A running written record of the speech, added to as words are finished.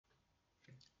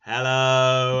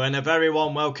Hello and a very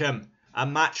warm welcome. A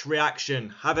match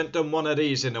reaction. Haven't done one of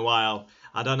these in a while.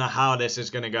 I don't know how this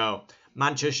is going to go.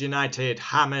 Manchester United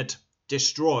hammered,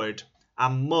 destroyed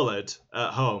and mullered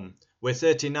at home with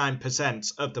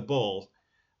 39% of the ball.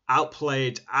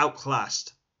 Outplayed,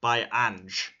 outclassed by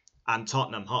Ange and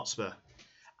Tottenham Hotspur.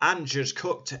 Ange has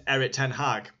cooked Erik ten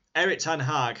Hag. Erik ten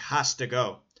Hag has to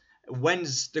go.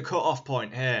 When's the cut-off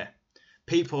point here?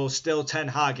 People still Ten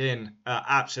Hag in are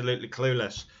absolutely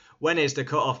clueless. When is the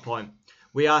cut-off point?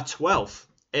 We are 12th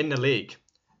in the league.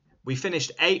 We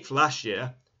finished 8th last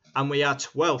year and we are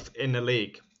 12th in the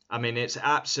league. I mean, it's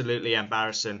absolutely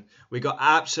embarrassing. We got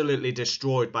absolutely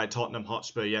destroyed by Tottenham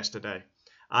Hotspur yesterday.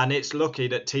 And it's lucky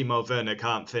that Timo Werner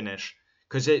can't finish,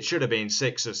 because it should have been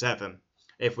 6 or 7,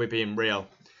 if we're being real.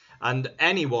 And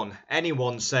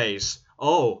anyone says,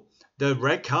 oh, the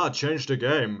red card changed the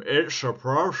game. It's a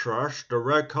process. The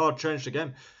red card changed the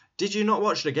game. Did you not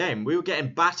watch the game? We were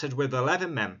getting battered with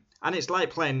 11 men. And it's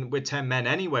like playing with 10 men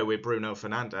anyway with Bruno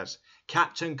Fernandes.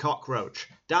 Captain Cockroach.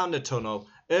 Down the tunnel.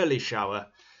 Early shower.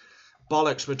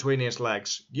 Bollocks between his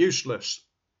legs. Useless.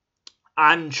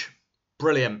 Ange.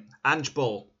 Brilliant. Ange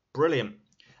Ball. Brilliant.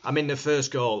 I mean, the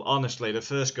first goal. Honestly, the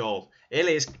first goal. It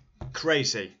is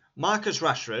crazy. Marcus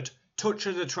Rashford. Touch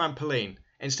of the trampoline.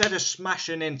 Instead of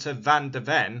smashing into Van de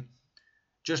Ven,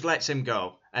 just lets him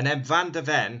go. And then Van de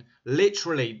Ven,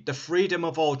 literally the freedom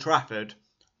of Old Trafford,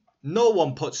 no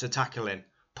one puts a tackle in.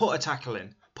 Put a tackle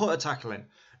in. Put a tackle in.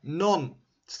 None.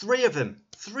 Three of them.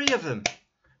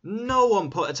 No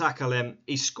one put a tackle in.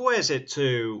 He squares it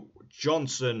to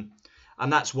Johnson,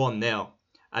 and that's 1-0.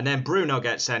 And then Bruno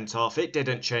gets sent off. It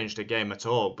didn't change the game at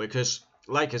all because,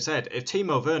 like I said, if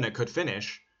Timo Werner could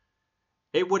finish,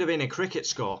 it would have been a cricket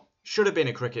score. Should have been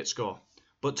a cricket score.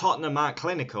 But Tottenham aren't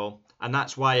clinical, and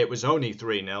that's why it was only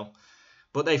 3-0.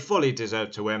 But they fully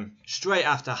deserved to win. Straight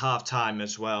after half-time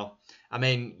as well. I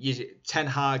mean, Ten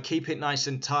Hag, keep it nice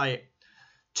and tight.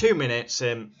 2 minutes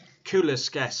in,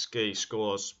 Kulusevski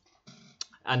scores.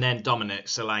 And then Dominic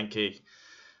Solanke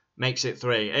makes it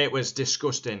 3. It was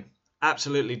disgusting.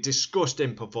 Absolutely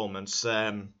disgusting performance.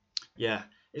 Yeah,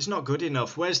 it's not good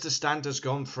enough. Where's the standards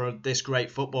gone for this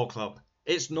great football club?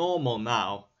 It's normal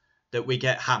now that we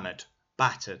get hammered,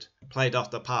 battered, played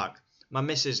off the park. My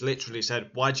missus literally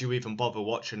said, why do you even bother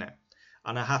watching it?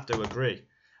 And I have to agree.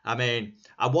 I mean,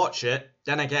 I watch it,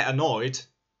 then I get annoyed,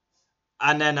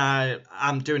 and then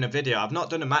I'm doing a video. I've not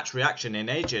done a match reaction in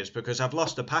ages because I've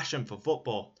lost a passion for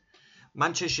football.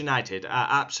 Manchester United are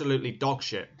absolutely dog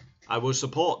shit. I will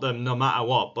support them no matter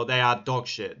what, but they are dog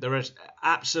shit. They're an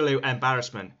absolute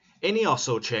embarrassment. Ineos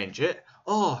will change it.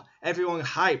 Oh, everyone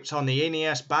hyped on the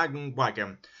Ineos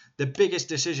bandwagon. The biggest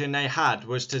decision they had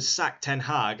was to sack Ten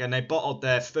Hag, and they bottled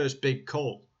their first big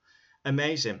call.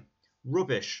 Amazing.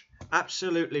 Rubbish.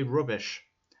 Absolutely rubbish.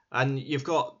 And you've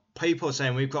got people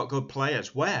saying we've got good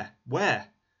players. Where?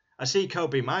 I see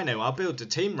Kobe Mino. I'll build a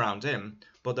team round him.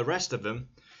 But the rest of them,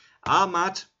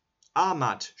 Ahmad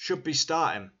should be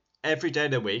starting every day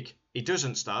of the week. He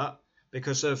doesn't start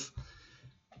because of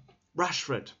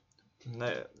Rashford.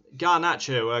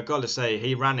 Garnacho, I've got to say,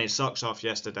 he ran his socks off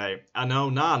yesterday. And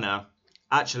Onana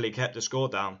actually kept the score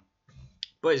down.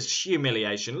 But it's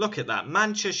humiliation. Look at that.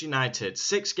 Manchester United,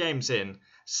 6 games in,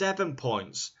 7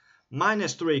 points,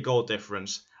 -3 goal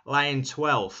difference, lying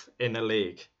 12th in the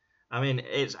league. I mean,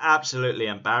 it's absolutely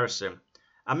embarrassing.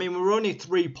 I mean, we're only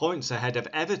 3 points ahead of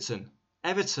Everton.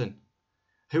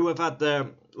 Who have had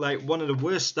one of the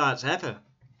worst starts ever.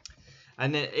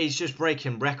 And he's just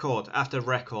breaking record after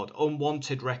record,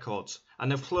 unwanted records.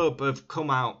 And the club have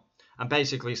come out and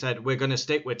basically said, we're going to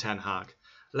stick with Ten Hag.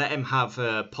 Let him have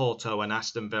Porto and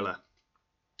Aston Villa.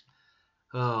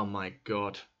 Oh my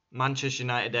God. Manchester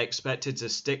United expected to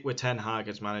stick with Ten Hag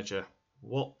as manager.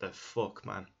 What the fuck,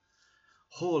 man?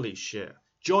 Holy shit.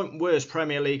 Joint worst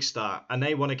Premier League start, and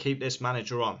they want to keep this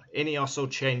manager on. Ineos will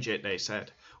change it, they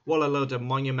said. What a load of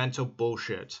monumental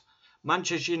bullshit.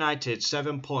 Manchester United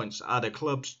 7 points are the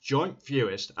club's joint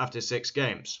fewest after 6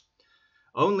 games.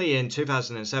 Only in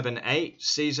 2007-8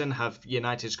 season have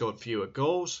United scored fewer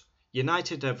goals.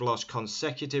 United have lost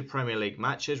consecutive Premier League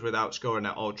matches without scoring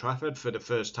at Old Trafford for the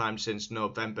first time since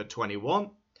November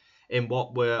 21, in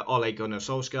what were Ole Gunnar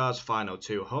Solskjaer's final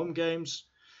 2 home games.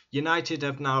 United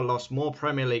have now lost more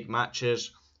Premier League matches,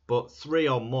 but 3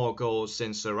 or more goals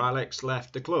since Sir Alex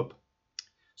left the club.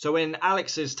 So in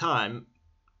Alex's time,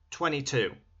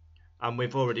 22, and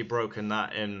we've already broken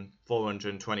that in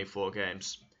 424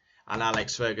 games. And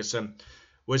Alex Ferguson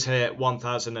was here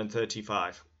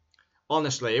 1035.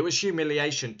 Honestly, it was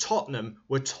humiliation. Tottenham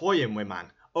were toying with,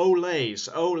 man.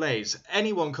 Olays.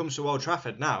 Anyone comes to Old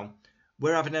Trafford now,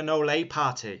 we're having an Olay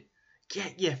party.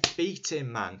 Get your feet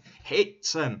in, man. Hit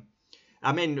them.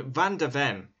 I mean, Van der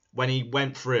Ven, when he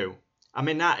went through, I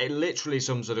mean, that it literally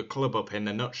sums the club up in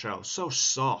a nutshell. So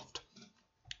soft.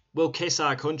 We'll kiss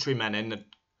our countrymen in the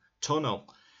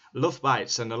tunnel. Love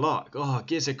bites and a lot. Oh,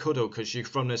 gives a cuddle because you're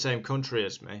from the same country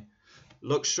as me.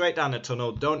 Look straight down the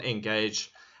tunnel. Don't engage.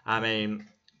 I mean,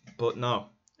 but no,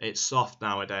 it's soft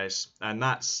nowadays. And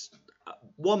that's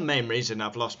one main reason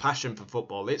I've lost passion for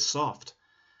football. It's soft.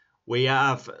 We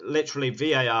have literally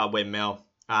VAR windmill.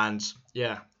 And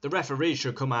yeah, the referees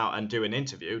should come out and do an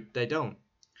interview. They don't.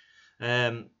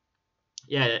 Yeah,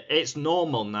 it's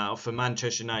normal now for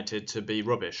Manchester United to be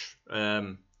rubbish.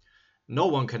 No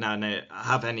one can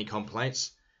have any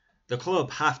complaints. The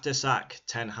club have to sack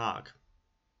Ten Hag.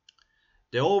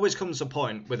 There always comes a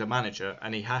point with a manager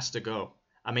and he has to go.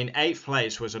 I mean, 8th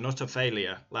place was an utter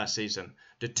failure last season.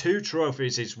 The 2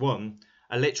 trophies he's won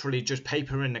are literally just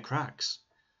paper in the cracks.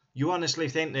 You honestly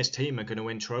think this team are going to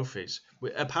win trophies?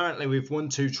 Apparently we've won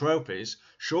 2 trophies.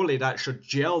 Surely that should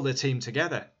gel the team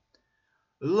together.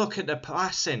 Look at the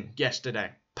passing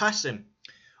yesterday. Passing.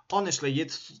 Honestly, you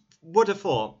would have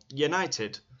thought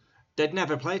United, they'd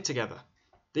never played together.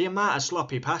 The amount of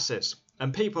sloppy passes.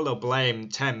 And people will blame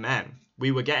 10 men.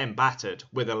 We were getting battered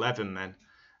with 11 men.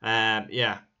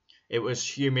 Yeah, it was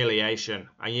humiliation.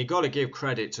 And you got to give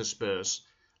credit to Spurs.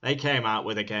 They came out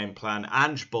with a game plan.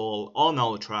 Ange Ball on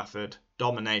Old Trafford.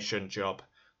 Domination job.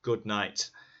 Good night.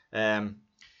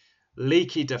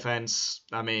 Leaky defence.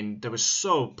 I mean, they were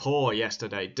so poor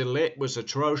yesterday. De Ligt was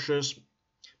atrocious.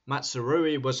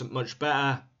 Matsurui wasn't much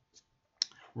better.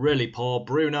 Really poor.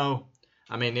 Bruno.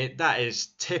 I mean, that is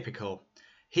typical.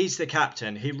 He's the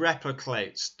captain. He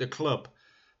replicates the club.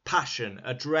 Passion,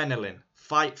 adrenaline,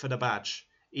 fight for the badge.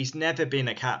 He's never been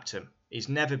a captain. He's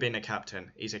never been a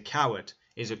captain. He's a coward.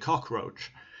 He's a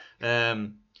cockroach.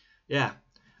 Yeah.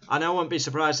 And I wouldn't be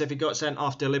surprised if he got sent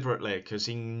off deliberately because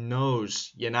he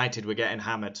knows United were getting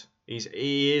hammered.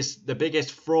 He is the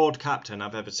biggest fraud captain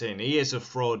I've ever seen. He is a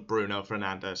fraud, Bruno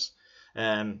Fernandes.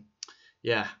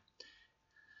 Yeah.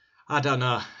 I don't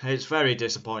know. It's very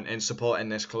disappointing supporting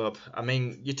this club. I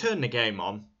mean, you turn the game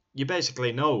on, you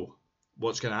basically know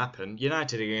what's going to happen.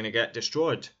 United are going to get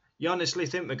destroyed. You honestly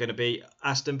think they're going to be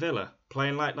Aston Villa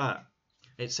playing like that?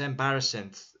 It's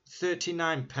embarrassing.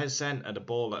 39% of the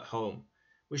ball at home.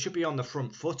 We should be on the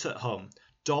front foot at home,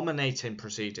 dominating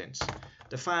proceedings.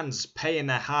 The fans paying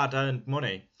their hard-earned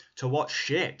money to watch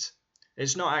shit.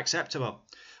 It's not acceptable.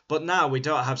 But now we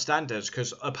don't have standards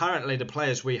because apparently the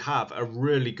players we have are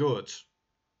really good.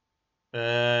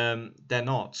 They're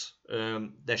not.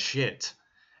 They're shit.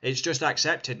 It's just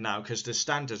accepted now because the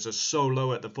standards are so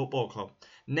low at the football club.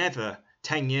 Never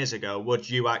 10 years ago would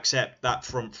you accept that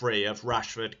front three of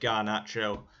Rashford,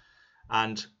 Garnacho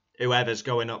and whoever's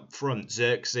going up front,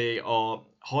 Xerxes or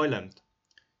Højlund.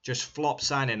 Just flop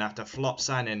signing after flop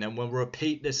signing, and we'll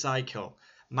repeat the cycle.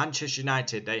 Manchester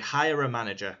United, they hire a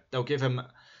manager. They'll give him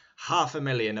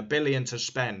 500,000, $1 billion to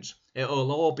spend.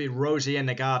 It'll all be rosy in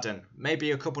the garden. Maybe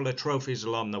a couple of trophies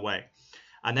along the way.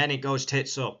 And then it goes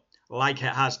tits up, like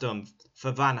it has done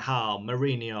for Van Gaal,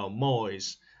 Mourinho,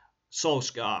 Moyes,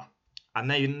 Solskjaer.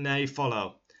 And then they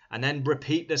follow. And then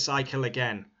repeat the cycle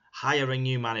again. Hire a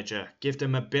new manager. Give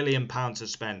them £1 billion to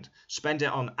spend. Spend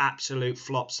it on absolute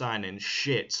flop signing.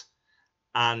 Shit.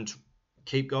 And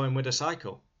keep going with the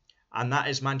cycle. And that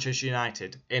is Manchester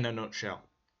United in a nutshell.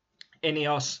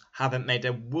 Ineos haven't made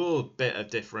a world bit of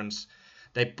difference.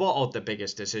 They bottled the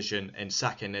biggest decision in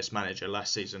sacking this manager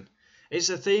last season. It's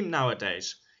a theme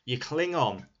nowadays. You cling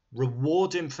on,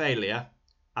 rewarding failure,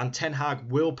 and Ten Hag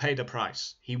will pay the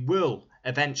price. He will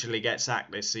eventually get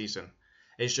sacked this season.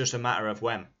 It's just a matter of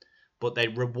when. But they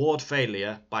reward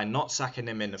failure by not sacking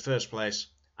him in the first place,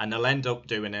 and they'll end up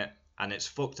doing it, and it's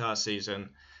fucked our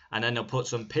season. And then they'll put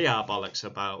some PR bollocks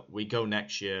about, we go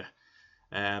next year.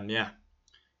 Yeah.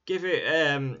 Give it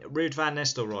Ruud van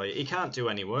Nistelrooy. He can't do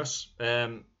any worse.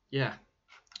 Yeah.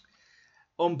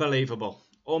 Unbelievable.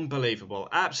 Unbelievable.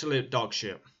 Absolute dog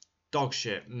shit. Dog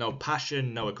shit. No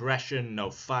passion, no aggression, no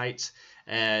fight.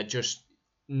 Just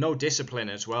no discipline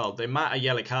as well. The amount of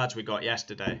yellow cards we got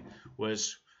yesterday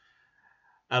was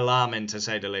alarming to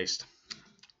say the least.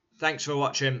 Thanks for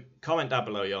watching. Comment down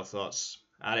below your thoughts.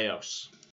 Adios.